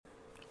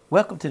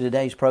Welcome to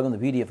today's program, The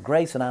Beauty of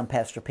Grace, and I'm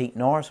Pastor Pete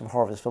Norris of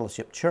Harvest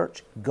Fellowship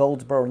Church,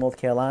 Goldsboro, North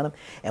Carolina,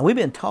 and we've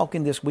been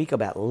talking this week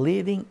about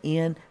living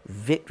in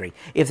victory.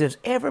 If there's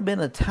ever been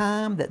a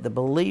time that the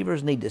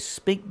believers need to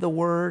speak the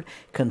Word,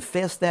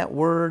 confess that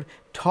Word,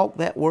 talk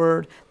that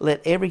Word,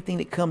 let everything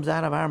that comes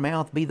out of our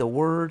mouth be the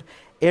Word,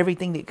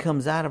 everything that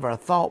comes out of our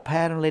thought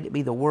pattern, let it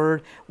be the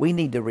Word. We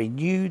need to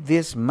renew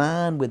this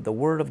mind with the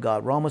Word of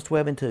God. Romans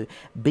 12:2.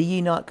 Be ye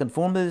not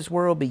conformed to this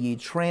world, be ye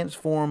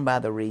transformed by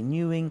the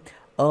renewing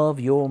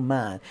of your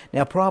mind.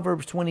 Now,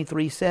 Proverbs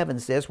 23:7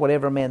 says,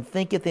 whatever a man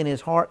thinketh in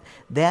his heart,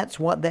 that's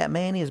what that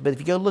man is. But if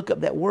you go look up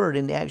that word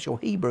in the actual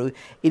Hebrew,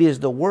 it is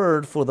the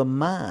word for the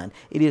mind.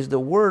 It is the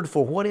word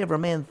for whatever a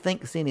man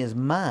thinks in his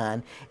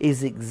mind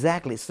is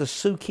exactly, it's the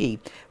suki.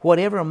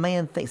 Whatever a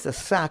man thinks, the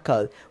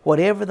psycho,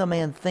 whatever the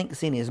man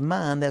thinks in his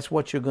mind, that's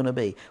what you're going to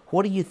be.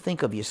 What do you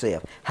think of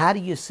yourself? How do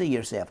you see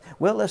yourself?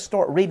 Well, let's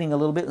start reading a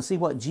little bit and see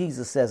what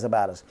Jesus says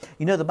about us.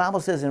 You know, the Bible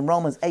says in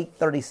Romans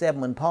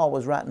 8:37, when Paul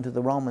was writing to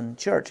the Roman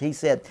church, he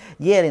said,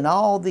 yet in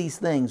all these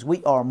things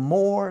we are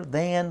more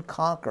than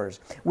conquerors.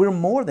 We're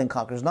more than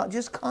conquerors, not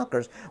just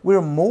conquerors.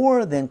 We're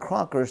more than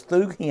conquerors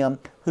through Him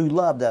who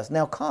loved us.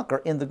 Now,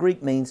 conquer in the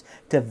Greek means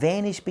to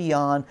vanish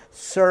beyond,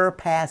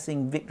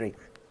 surpassing victory.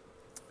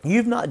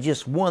 You've not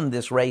just won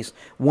this race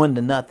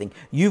 1-0.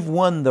 You've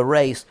won the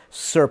race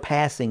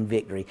surpassing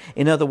victory.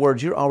 In other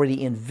words, you're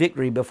already in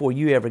victory before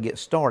you ever get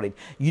started.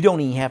 You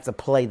don't even have to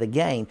play the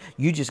game.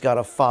 You just got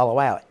to follow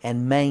out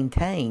and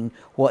maintain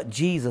what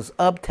Jesus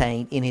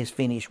obtained in His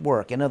finished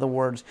work. In other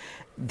words,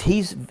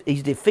 He's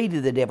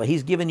defeated the devil.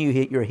 He's given you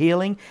your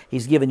healing.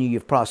 He's given you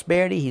your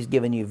prosperity. He's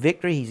given you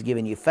victory. He's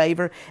given you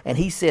favor. And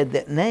He said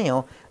that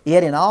now,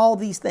 yet in all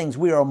these things,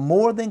 we are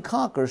more than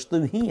conquerors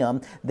through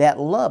Him that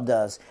loved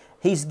us.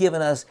 He's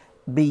given us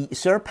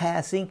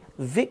surpassing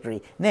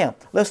victory. Now,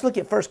 let's look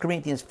at 1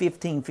 Corinthians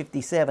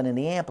 15:57 in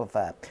the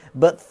Amplified.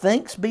 But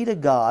thanks be to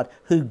God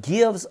who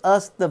gives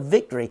us the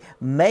victory,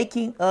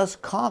 making us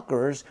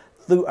conquerors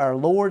through our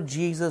Lord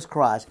Jesus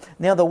Christ.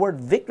 Now, the word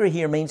victory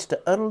here means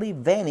to utterly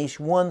vanish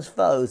one's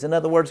foes. In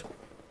other words,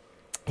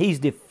 He's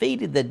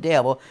defeated the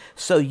devil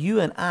so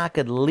you and I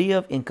could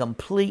live in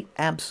complete,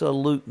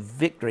 absolute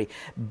victory,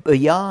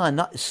 beyond,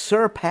 not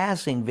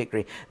surpassing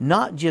victory,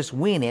 not just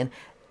winning,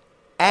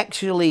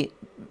 actually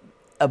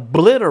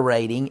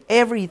obliterating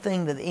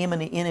everything that the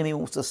enemy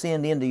wants to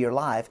send into your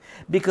life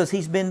because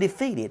he's been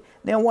defeated.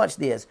 Now watch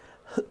this.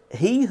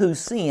 He who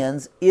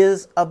sins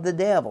is of the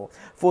devil,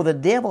 for the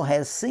devil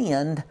has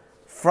sinned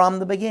from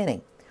the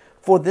beginning.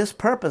 For this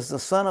purpose the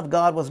Son of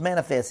God was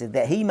manifested,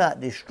 that He might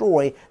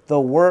destroy the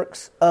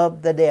works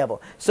of the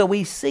devil. So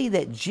we see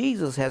that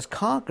Jesus has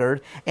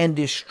conquered and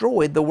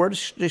destroyed. The word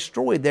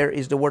destroyed there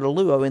is the word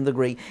aluo in the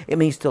Greek. It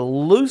means to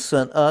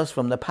loosen us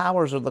from the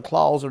powers or the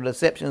claws or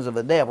deceptions of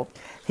the devil.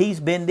 He's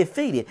been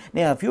defeated.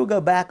 Now, if you'll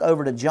go back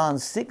over to John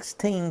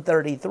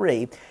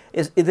 16:33,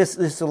 this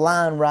is a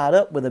line right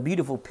up with a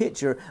beautiful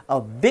picture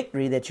of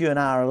victory that you and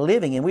I are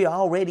living in. We're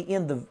already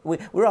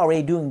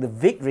doing the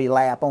victory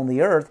lap on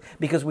the earth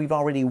because we've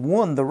already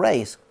won the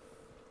race.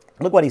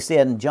 Look what He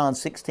said in John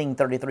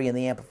 16:33 in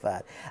the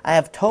Amplified. I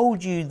have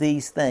told you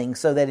these things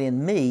so that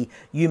in me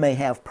you may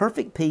have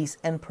perfect peace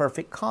and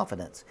perfect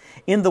confidence.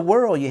 In the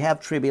world you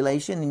have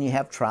tribulation and you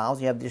have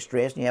trials, you have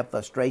distress and you have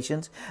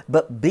frustrations,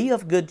 but be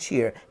of good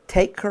cheer.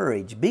 Take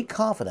courage, be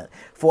confident,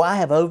 for I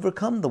have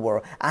overcome the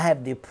world. I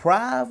have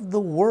deprived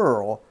the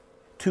world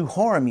to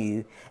harm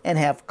you and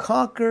have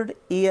conquered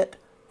it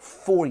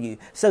for you.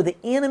 So the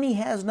enemy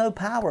has no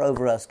power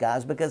over us,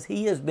 guys, because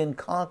he has been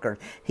conquered.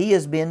 He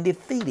has been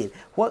defeated.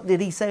 What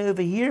did he say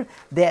over here?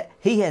 That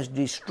he has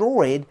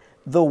destroyed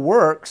the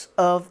works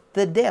of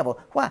the devil.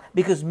 Why?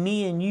 Because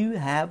me and you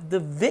have the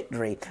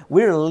victory.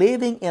 We're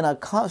living in a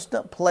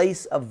constant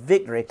place of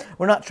victory.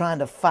 We're not trying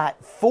to fight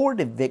for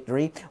the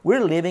victory.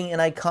 We're living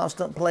in a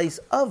constant place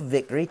of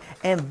victory,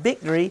 and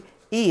victory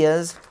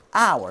is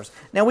ours.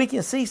 Now we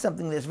can see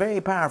something that's very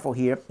powerful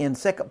here in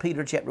 2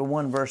 Peter chapter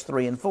 1 verse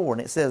 3 and 4,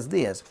 and it says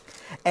this: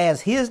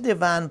 as His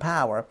divine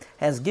power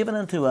has given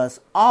unto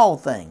us all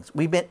things.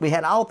 We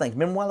had all things.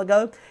 Remember a while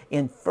ago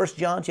in 1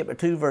 John chapter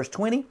 2 verse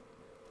 20,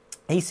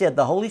 he said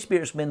the Holy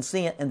Spirit's been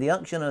sent, and the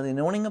unction of the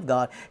anointing of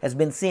God has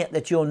been sent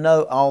that you'll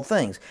know all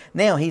things.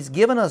 Now He's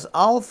given us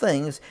all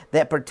things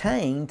that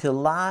pertain to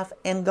life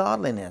and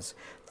godliness,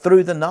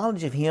 through the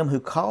knowledge of Him who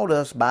called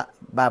us by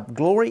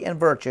glory and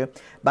virtue,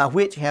 by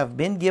which have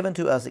been given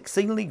to us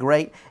exceedingly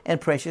great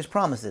and precious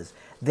promises,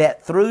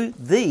 that through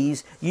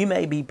these you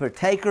may be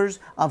partakers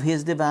of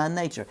His divine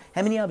nature.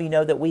 How many of you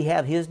know that we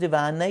have His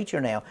divine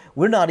nature now?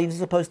 We're not even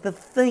supposed to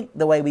think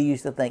the way we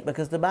used to think,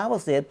 because the Bible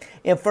said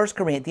in 1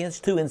 Corinthians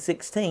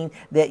 2:16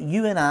 that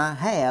you and I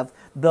have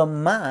the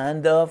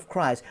mind of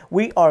Christ.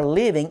 We are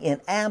living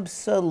in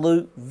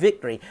absolute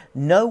victory.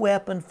 No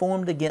weapon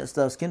formed against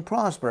us can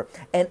prosper,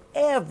 and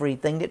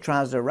everything that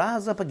tries to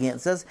rise up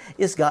against us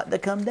is got to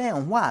come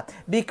down. Why?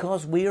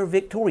 Because we are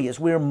victorious.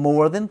 We are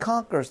more than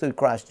conquerors through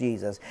Christ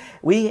Jesus.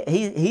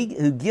 He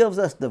who gives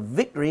us the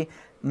victory,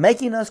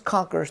 making us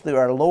conquerors through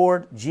our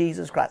Lord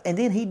Jesus Christ. And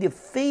then He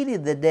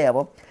defeated the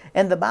devil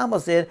And the Bible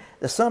said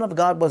the Son of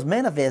God was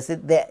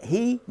manifested that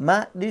He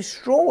might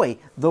destroy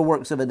the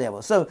works of the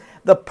devil. So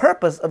the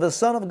purpose of the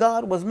Son of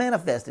God was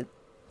manifested.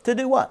 To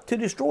do what? To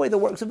destroy the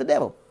works of the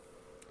devil.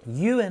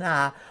 You and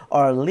I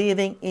are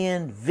living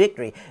in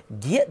victory.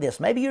 Get this.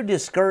 Maybe you're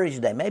discouraged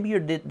today. Maybe you're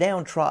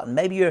downtrodden.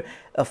 Maybe you're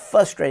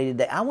frustrated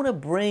today. I want to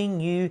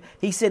bring you,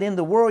 He said, in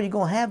the world you're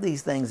going to have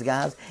these things,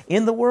 guys.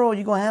 In the world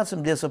you're going to have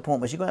some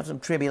disappointments. You're going to have some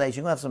tribulation.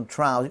 You're going to have some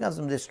trials. You're going to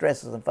have some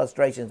distresses and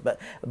frustrations. But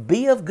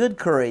be of good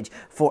courage,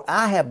 for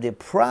I have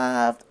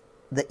deprived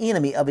the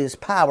enemy of his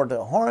power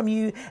to harm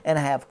you, and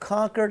I have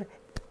conquered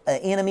an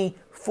enemy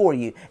for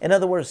you. In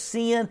other words,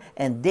 sin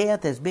and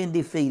death has been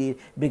defeated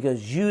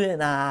because you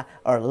and I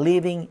are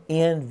living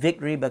in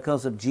victory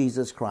because of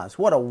Jesus Christ.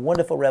 What a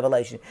wonderful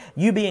revelation.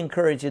 You be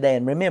encouraged today,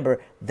 and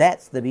remember,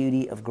 that's the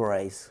beauty of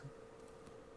grace.